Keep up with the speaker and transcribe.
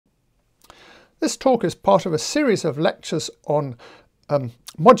This talk is part of a series of lectures on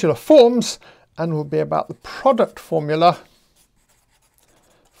modular forms and will be about the product formula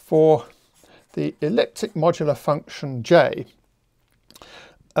for the elliptic modular function j.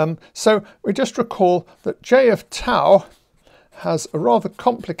 So we just recall that j of tau has a rather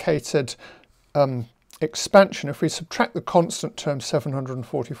complicated expansion. If we subtract the constant term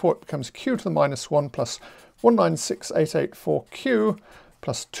 744, it becomes q to the minus 1 plus 196,884q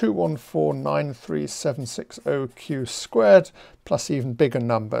plus 214,93760q squared plus even bigger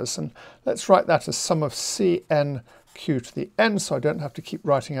numbers. And let's write that as sum of cn q to the n, so I don't have to keep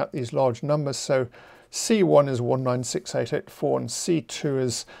writing out these large numbers. So c1 is 196,884 and c2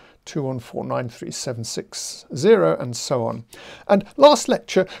 is 214,93760 and so on. And last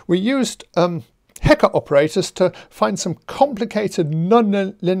lecture we used Hecke operators to find some complicated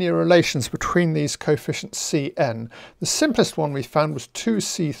non-linear relations between these coefficients cn. The simplest one we found was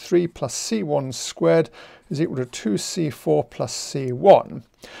 2c3 plus c1 squared is equal to 2c4 plus c1.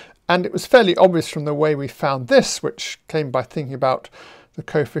 And it was fairly obvious from the way we found this, which came by thinking about the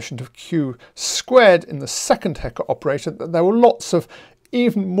coefficient of q squared in the second Hecke operator, that there were lots of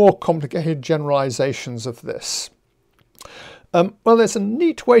even more complicated generalizations of this. Well, there's a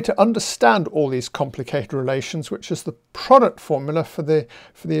neat way to understand all these complicated relations, which is the product formula for the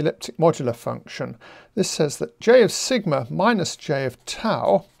elliptic modular function. This says that j of sigma minus j of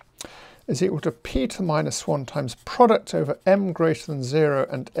tau is equal to p to the minus 1 times product over m greater than 0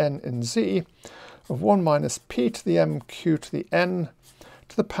 and n in z of 1 minus p to the m q to the n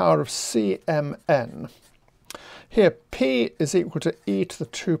to the power of cmn. Here p is equal to e to the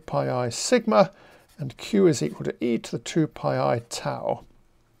 2 pi I sigma, and q is equal to e to the 2 pi I tau.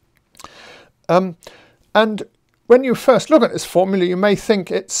 And when you first look at this formula, you may think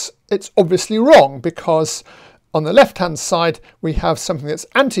it's obviously wrong, because on the left-hand side we have something that's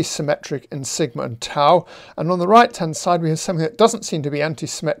anti-symmetric in sigma and tau, and on the right-hand side we have something that doesn't seem to be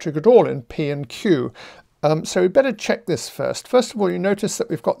anti-symmetric at all in p and q. So we better check this first. First of all, you notice that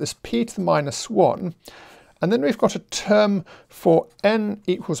we've got this p to the minus 1, and then we've got a term for n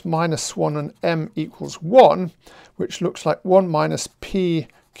equals minus 1 and m equals 1, which looks like 1 minus p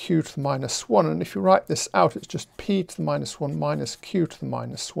q to the minus 1. And if you write this out, it's just p to the minus 1 minus q to the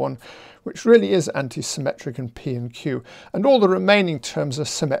minus 1, which really is anti-symmetric in p and q. And all the remaining terms are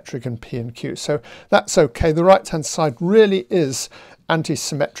symmetric in p and q. So that's okay. The right-hand side really is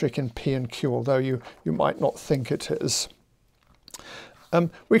anti-symmetric in p and q, although you might not think it is.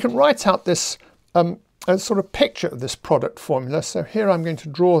 We can write out this a sort of picture of this product formula. So here I'm going to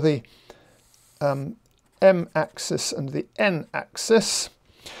draw the m-axis and the n-axis,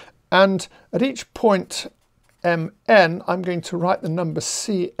 and at each point mn I'm going to write the number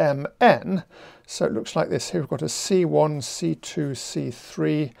cmn. So it looks like this. Here we've got a c1, c2,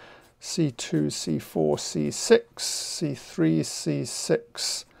 c3, c2, c4, c6, c3,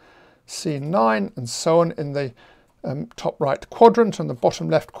 c6, c9 and so on in the top right quadrant, and the bottom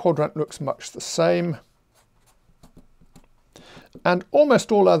left quadrant looks much the same. And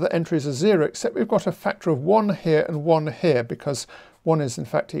almost all other entries are 0, except we've got a factor of 1 here and 1 here, because 1 is in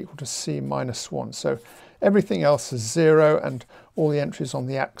fact equal to c minus 1. So everything else is 0, and all the entries on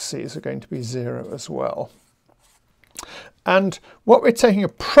the axes are going to be 0 as well. And what we're taking a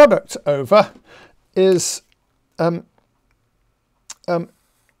product over is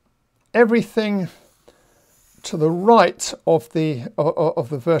everything to the right of the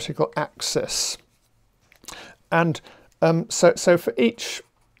vertical axis. And so for each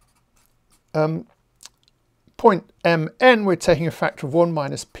point mn, we're taking a factor of 1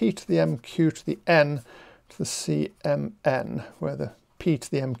 minus p to the mq to the n to the cmn, where the p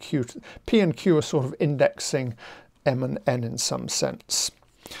to the mq, p and q are sort of indexing m and n in some sense.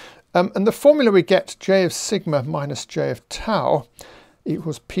 And the formula we get, j of sigma minus j of tau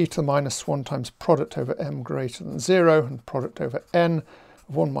equals p to the minus 1 times product over m greater than 0 and product over n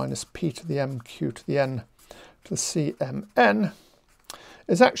of 1 minus p to the mq to the n to the cmn,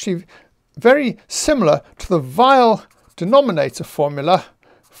 is actually very similar to the Weyl denominator formula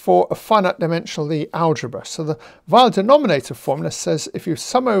for a finite dimensional Lie algebra. So the Weyl denominator formula says if you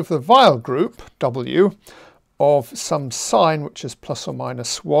sum over the Weyl group, W, of some sign which is plus or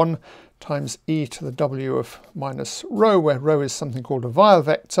minus 1 times e to the w of minus rho, where rho is something called a Weyl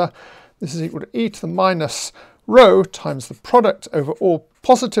vector, this is equal to e to the minus rho times the product over all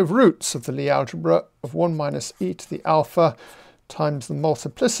positive roots of the Lie algebra of 1 minus e to the alpha times the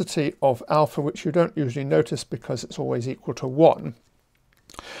multiplicity of alpha, which you don't usually notice because it's always equal to 1.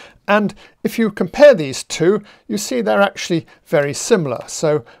 And if you compare these two, you see they're actually very similar.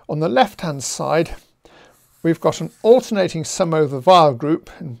 So on the left-hand side, we've got an alternating sum over the Weyl group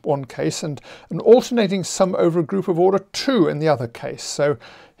in one case and an alternating sum over a group of order 2 in the other case. So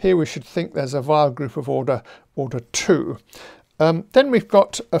here we should think there's a Weyl group of order 2. Then we've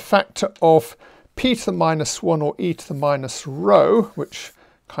got a factor of p to the minus 1 or e to the minus rho, which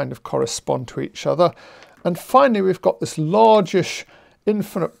kind of correspond to each other. And finally, we've got this largish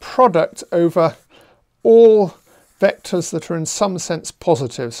infinite product over all vectors that are in some sense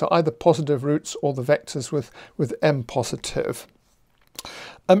positive, so either positive roots or the vectors with m positive.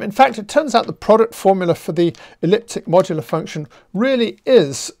 In fact, it turns out the product formula for the elliptic modular function really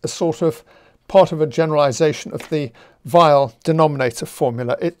is a sort of part of a generalization of the Weyl denominator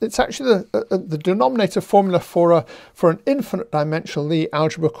formula. It's actually the denominator formula for an infinite dimensional Lie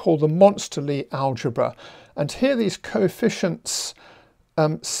algebra called the monster Lie algebra. And here these coefficients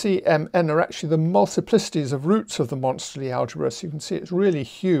Cmn are actually the multiplicities of roots of the monster Lie algebra. So you can see it's really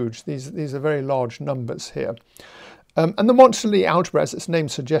huge. These are very large numbers here. And the monster Lie algebra, as its name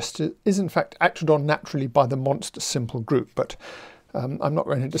suggests, is in fact acted on naturally by the monster simple group. But I'm not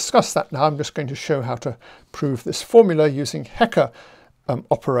going to discuss that now. I'm just going to show how to prove this formula using Hecke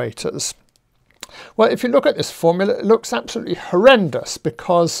operators. Well, if you look at this formula, it looks absolutely horrendous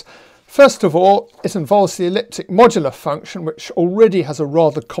because, first of all, it involves the elliptic modular function, which already has a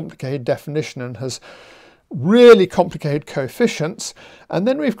rather complicated definition and has really complicated coefficients. And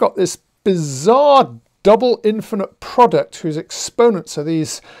then we've got this bizarre double infinite product whose exponents are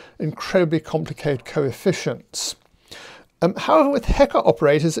these incredibly complicated coefficients. However, with Hecke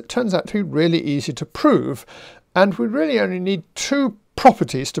operators, it turns out to be really easy to prove, and we really only need two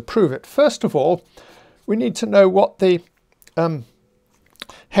properties to prove it. First of all, we need to know what the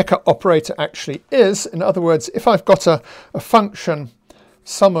Hecke operator actually is. In other words, if I've got a function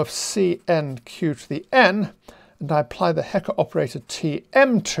sum of Cn q to the n, and I apply the Hecke operator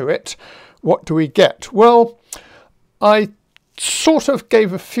Tm to it, what do we get? Well, I sort of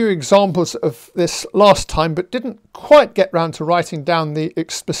gave a few examples of this last time, but didn't quite get round to writing down the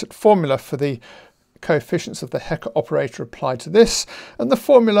explicit formula for the coefficients of the Hecke operator applied to this. And the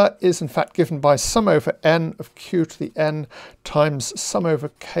formula is in fact given by sum over n of q to the n times sum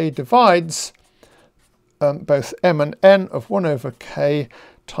over k divides both m and n of 1 over k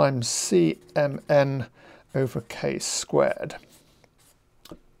times Cmn over k squared.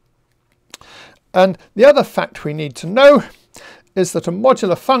 And the other fact we need to know is that a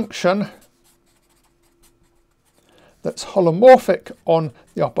modular function that's holomorphic on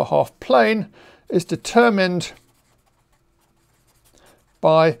the upper half plane is determined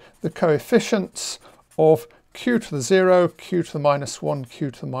by the coefficients of q to the 0, q to the minus 1,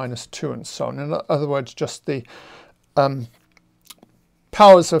 q to the minus 2, and so on. In other words, just the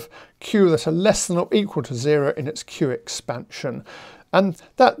powers of q that are less than or equal to 0 in its q expansion. And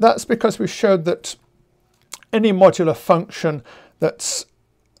that's because we showed that any modular function that's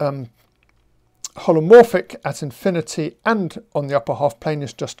holomorphic at infinity and on the upper half plane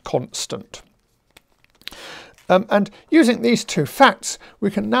is just constant. And using these two facts,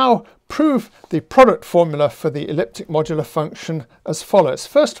 we can now prove the product formula for the elliptic modular function as follows.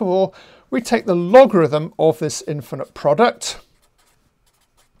 First of all, we take the logarithm of this infinite product.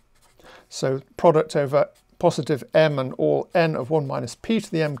 So product over positive m and all n of 1 minus p to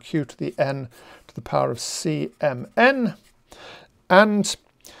the m q to the n to the power of Cmn. And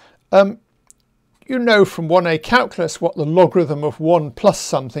you know from 1a calculus what the logarithm of 1 plus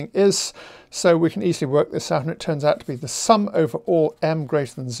something is, so we can easily work this out, and it turns out to be the sum over all m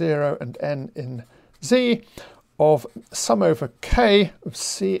greater than 0 and n in z of sum over k of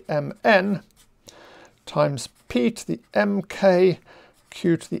Cmn times p to the mk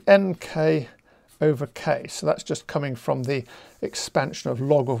q to the nk over k. So that's just coming from the expansion of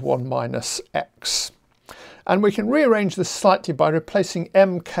log of 1 minus x. And we can rearrange this slightly by replacing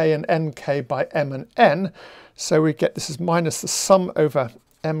mk and nk by m and n. So we get this is minus the sum over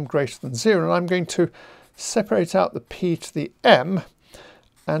m greater than 0. And I'm going to separate out the p to the m,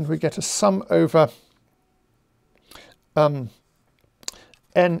 and we get a sum over n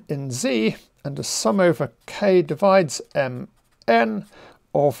in z and a sum over k divides mn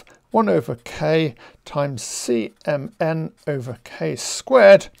of 1 over k times Cmn over k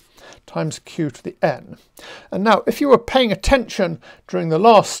squared times q to the n. And now, if you were paying attention during the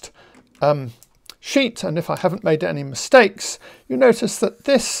last sheet, and if I haven't made any mistakes, you notice that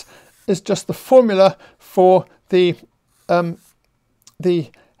this is just the formula for the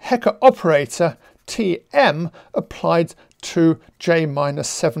Hecke operator Tm applied to j minus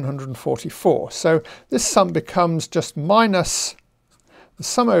 744. So this sum becomes just minus the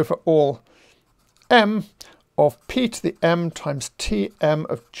sum over all m of p to the m times Tm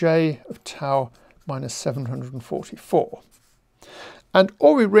of j of tau minus 744. And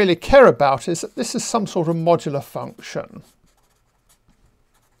all we really care about is that this is some sort of modular function.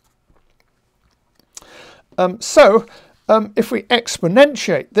 If we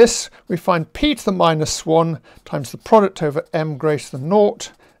exponentiate this, we find p to the minus 1 times the product over m greater than 0,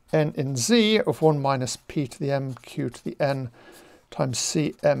 n in z of 1 minus p to the m q to the n times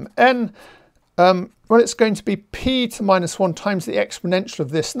cmn. Well, it's going to be p to the minus 1 times the exponential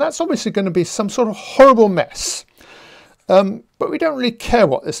of this, and that's obviously going to be some sort of horrible mess. But we don't really care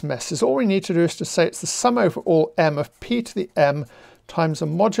what this mess is. All we need to do is to say it's the sum over all m of p to the m times a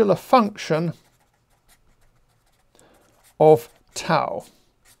modular function of tau.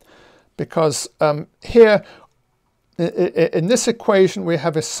 Because here, in this equation, we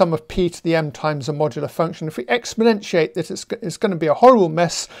have a sum of p to the m times a modular function. If we exponentiate this, it's going to be a horrible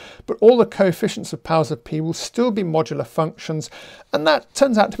mess, but all the coefficients of powers of p will still be modular functions, and that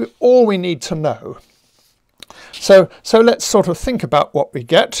turns out to be all we need to know. So let's sort of think about what we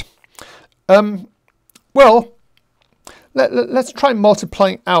get. Well, let's try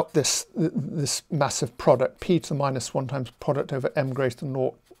multiplying out this massive product, p to the minus 1 times product over m greater than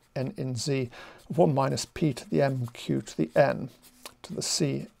 0, n in z, of 1 minus p to the m q to the n to the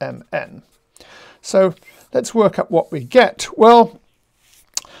c m n. So let's work out what we get. Well,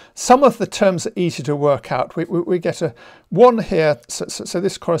 some of the terms are easy to work out. We get a 1 here, so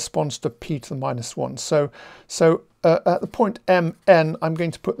this corresponds to p to the minus 1. So at the point mn, I'm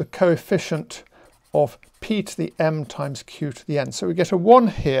going to put the coefficient of p to the m times q to the n. So we get a 1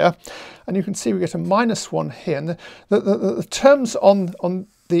 here, and you can see we get a minus 1 here. And the terms on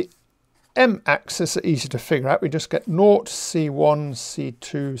the m-axis are easy to figure out. We just get 0, c1,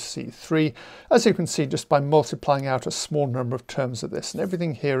 c2, c3, as you can see just by multiplying out a small number of terms of this. And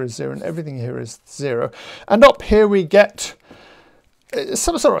everything here is 0, and everything here is 0. And up here we get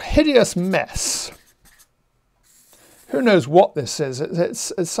some sort of hideous mess. Who knows what this is?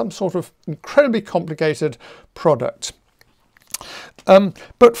 It's some sort of incredibly complicated product.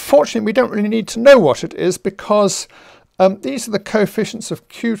 But fortunately, we don't really need to know what it is, because these are the coefficients of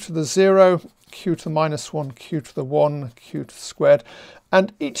q to the 0, q to the minus 1, q to the 1, q to the squared.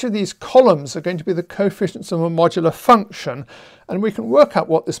 And each of these columns are going to be the coefficients of a modular function. And we can work out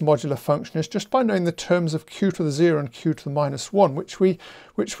what this modular function is just by knowing the terms of q to the 0 and q to the minus 1, which we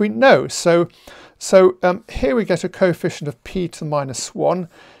know. So here we get a coefficient of p to the minus 1.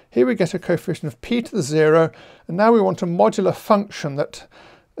 Here we get a coefficient of p to the 0. And now we want a modular function that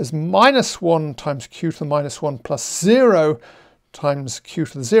is minus 1 times q to the minus 1 plus 0 times q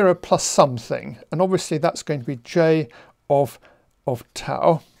to the 0 plus something. And obviously that's going to be j of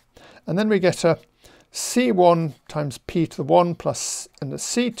tau. And then we get a c1 times p to the 1 plus, and a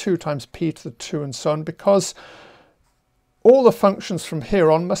c2 times p to the 2, and so on, because all the functions from here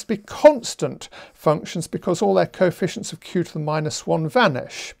on must be constant functions, because all their coefficients of q to the minus 1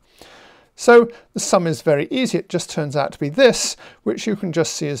 vanish. So the sum is very easy. It just turns out to be this, which you can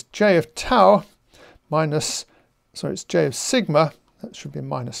just see as j of tau minus, sorry, it's j of sigma, that should be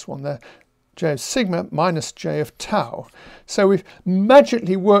minus 1 there, j of sigma minus j of tau. So we've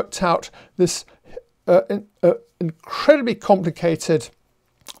magically worked out this incredibly complicated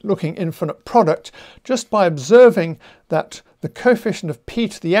looking infinite product just by observing that the coefficient of p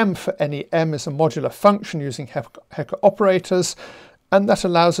to the m for any m is a modular function using Hecke operators, and that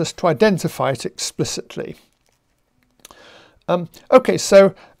allows us to identify it explicitly. Okay,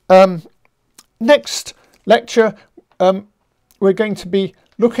 so next lecture we're going to be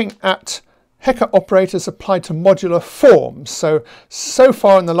looking at Hecke operators applied to modular forms. So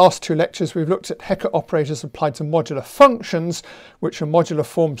far in the last 2 lectures we've looked at Hecke operators applied to modular functions, which are modular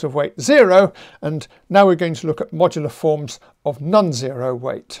forms of weight 0, and now we're going to look at modular forms of non-zero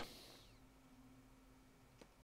weight.